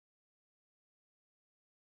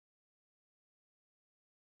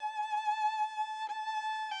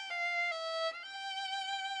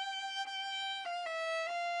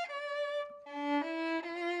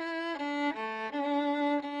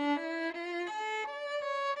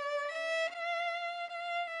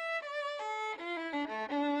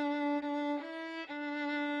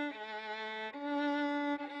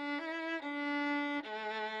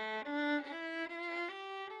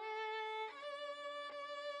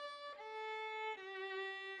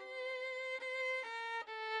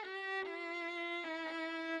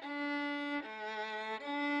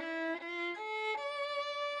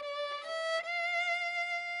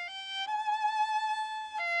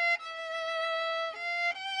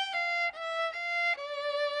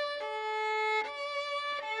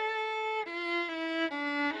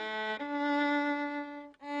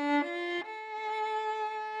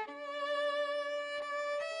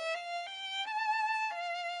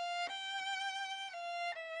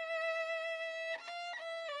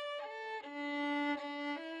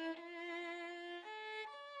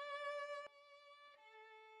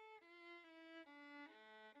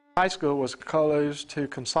high school was closed to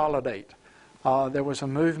consolidate. There was a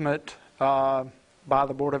movement by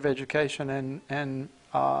the Board of Education and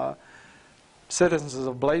citizens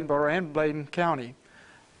of Bladenboro and Bladen County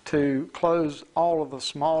to close all of the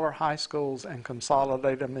smaller high schools and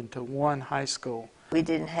consolidate them into one high school. We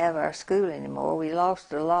didn't have our school anymore. We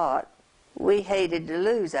lost a lot. We hated to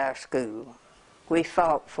lose our school. We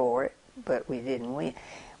fought for it, but we didn't win.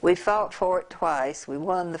 We fought for it twice. We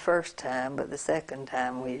won the first time, but the second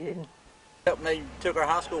time we didn't. They took our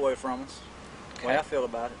high school away from us. The way I feel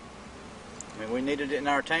about it. I mean, we needed it in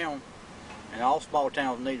our town, and all small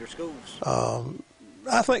towns need their schools.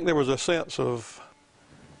 I think there was a sense of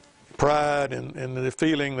pride and the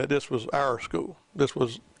feeling that this was our school. This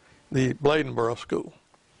was the Bladenboro school,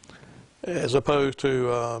 as opposed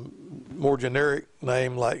to a more generic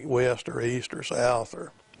name like West or East or South.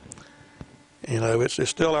 Or, you know, it's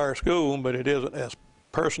still our school, but it isn't as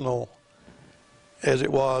personal as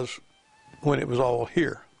it was when it was all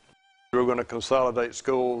here. We were going to consolidate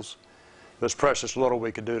schools. There's precious little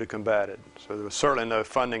we could do to combat it. So there was certainly no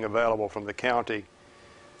funding available from the county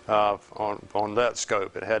on that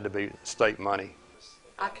scope. It had to be state money.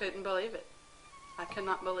 I couldn't believe it. I could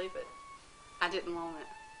not believe it. I didn't want it.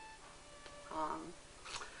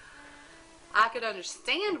 I could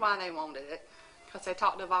understand why they wanted it, because they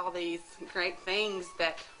talked of all these great things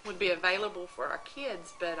that would be available for our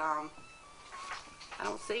kids, but I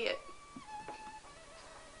don't see it.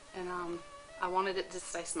 And I wanted it to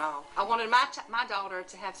stay small. I wanted my daughter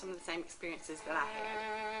to have some of the same experiences that I had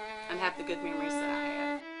and have the good memories that I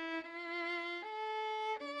had.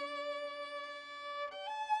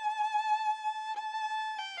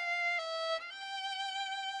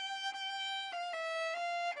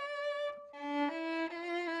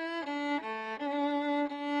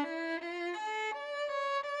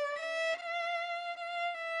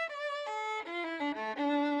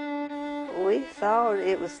 We thought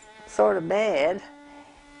it was sort of bad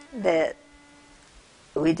that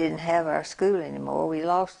we didn't have our school anymore. We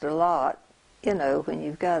lost a lot. You know, when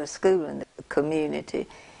you've got a school in the community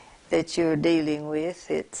that you're dealing with,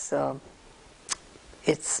 it's a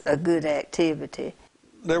good activity.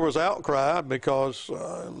 There was outcry because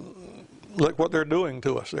look what they're doing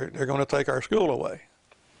to us. They're going to take our school away.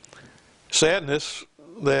 Sadness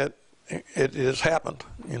that it has happened.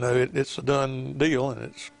 You know, it's a done deal,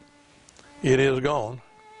 and it is gone,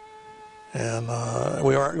 and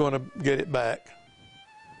we aren't going to get it back.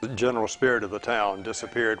 The general spirit of the town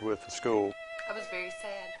disappeared with the school. I was very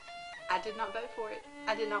sad. I did not vote for it.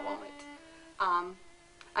 I did not want it. I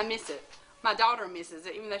miss it. My daughter misses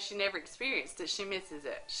it, even though she never experienced it. She misses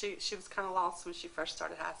it. She was kind of lost when she first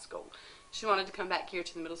started high school. She wanted to come back here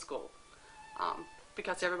to the middle school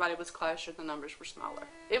because everybody was closer, the numbers were smaller.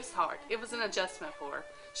 It was hard. It was an adjustment for her.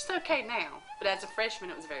 She's okay now, but as a freshman,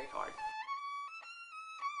 it was very hard.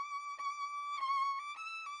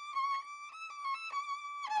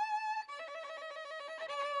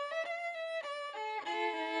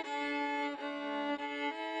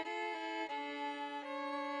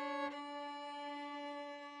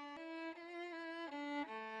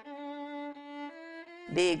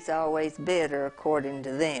 Big's always better according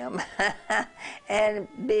to them. And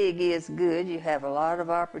big is good. You have a lot of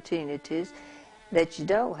opportunities that you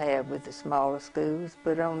don't have with the smaller schools,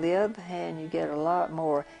 but on the other hand, you get a lot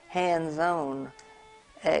more hands-on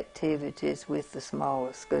activities with the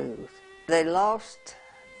smaller schools. They lost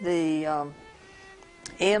the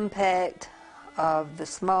impact of the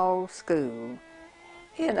small school.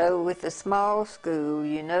 You know, with the small school,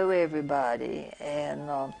 you know everybody, and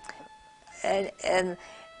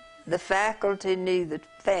the faculty knew the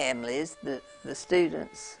families, the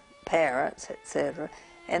students, parents, etc.,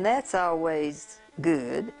 and that's always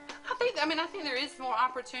good. I think there is more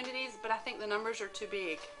opportunities, but I think the numbers are too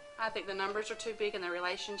big. I think the numbers are too big and the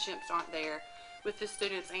relationships aren't there with the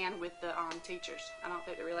students and with the teachers. I don't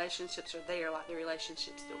think the relationships are there like the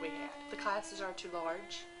relationships that we had. The classes are too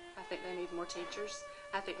large. I think they need more teachers.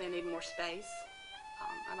 I think they need more space.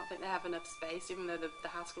 I don't think they have enough space, even though the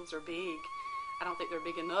high schools are big. I don't think they're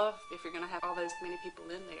big enough if you're going to have all those many people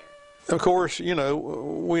in there. Of course, you know,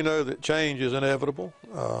 we know that change is inevitable.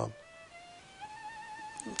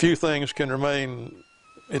 Few things can remain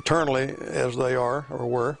eternally as they are or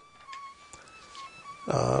were.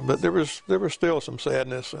 But there was still some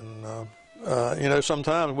sadness, and you know,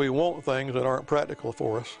 sometimes we want things that aren't practical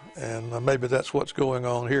for us, and maybe that's what's going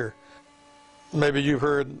on here. Maybe you've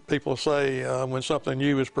heard people say when something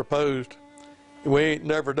new is proposed, we ain't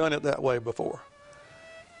never done it that way before.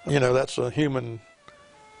 You know, that's a human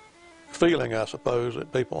feeling, I suppose,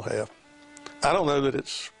 that people have. I don't know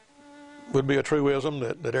that would be a truism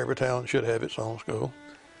that every town should have its own school.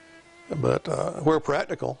 But where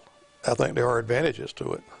practical, I think there are advantages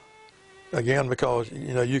to it. Again, because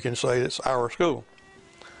you can say it's our school,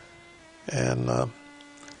 and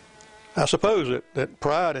I suppose that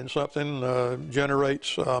pride in something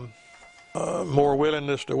generates more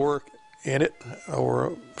willingness to work in it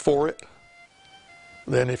or for it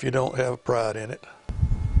than if you don't have pride in it.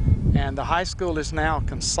 And the high school is now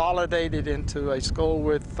consolidated into a school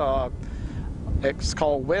with, it's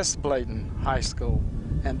called West Bladen High School.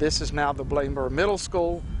 And this is now the Bladenboro Middle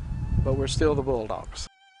School, but we're still the Bulldogs.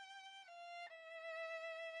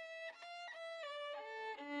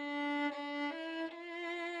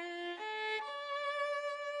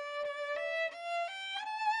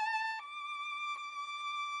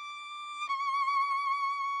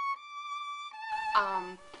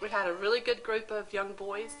 We had a really good group of young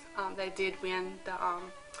boys. They did win the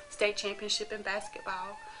state championship in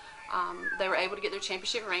basketball. They were able to get their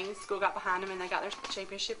championship rings. School got behind them and they got their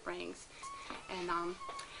championship rings. And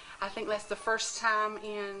I think that's the first time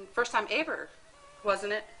ever,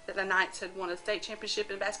 wasn't it, that the Knights had won a state championship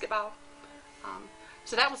in basketball.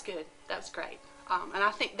 So that was good. That was great. And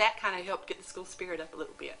I think that kind of helped get the school spirit up a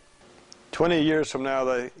little bit. 20 years from now,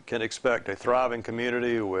 they can expect a thriving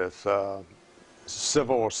community with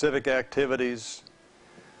civil or civic activities,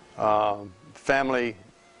 family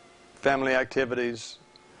activities,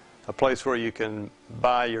 a place where you can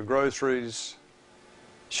buy your groceries,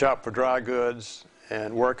 shop for dry goods,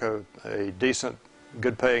 and work a decent,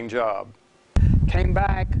 good-paying job. Came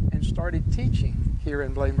back and started teaching here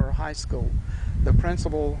in Bladenboro High School. The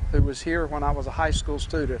principal who was here when I was a high school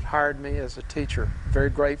student hired me as a teacher. Very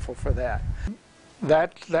grateful for that.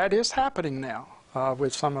 That is happening now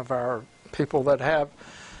with some of our people that have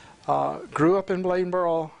grew up in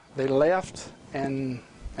Bladenboro. They left and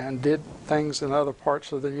did things in other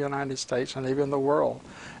parts of the United States and even the world.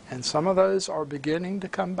 And some of those are beginning to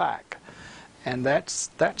come back. And that's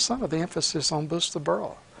some of the emphasis on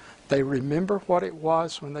Bladenboro. They remember what it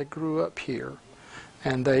was when they grew up here,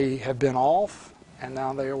 and they have been off, and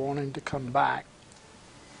now they are wanting to come back.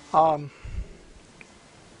 I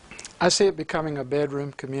see it becoming a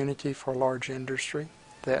bedroom community for large industry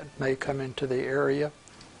that may come into the area.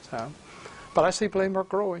 But I see Bladenboro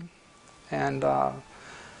growing, and I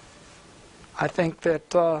think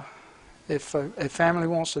that if a family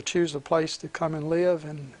wants to choose a place to come and live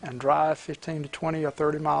and drive 15 to 20 or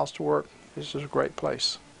 30 miles to work, this is a great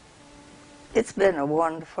place. It's been a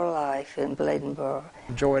wonderful life in Bladenboro.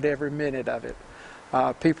 Enjoyed every minute of it.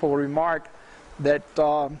 People remark that,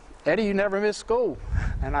 Eddie, you never missed school.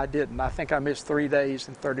 And I didn't. I think I missed 3 days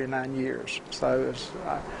in 39 years. So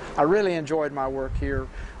I really enjoyed my work here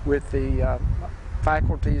with the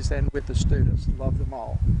faculties and with the students. Love them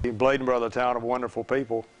all. Bladenboro, the town of wonderful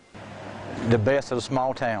people. The best of the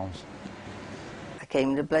small towns. I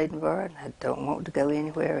came to Bladenboro and I don't want to go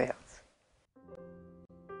anywhere else.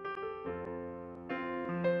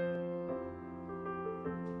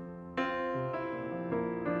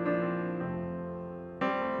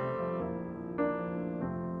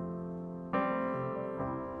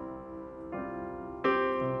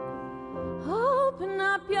 Open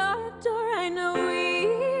up your door, I know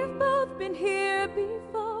we've both been here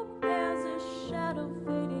before. There's a shadow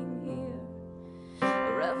fading here,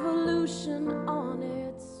 a revolution on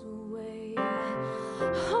its way.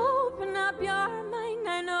 Open up your mind,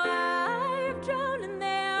 I know I've drowned in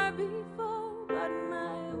there before, but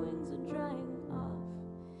my wings are drying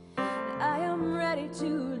off. I am ready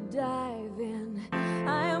to dive in,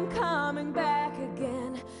 I am coming back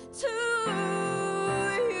again to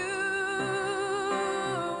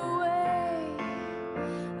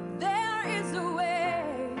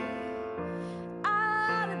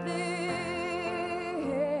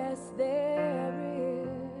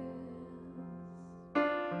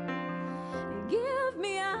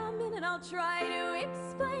try to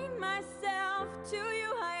explain myself to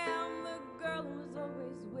you. I am the girl who's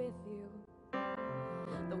always with you,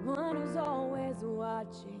 the one who's always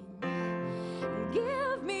watching.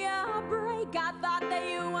 Give me a break, I thought that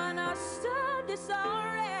you understood this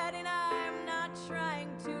already. And I'm not trying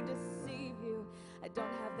to deceive you, I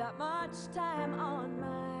don't have that much time on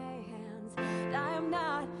my hands. I am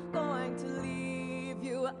not going to leave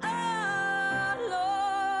you. Oh.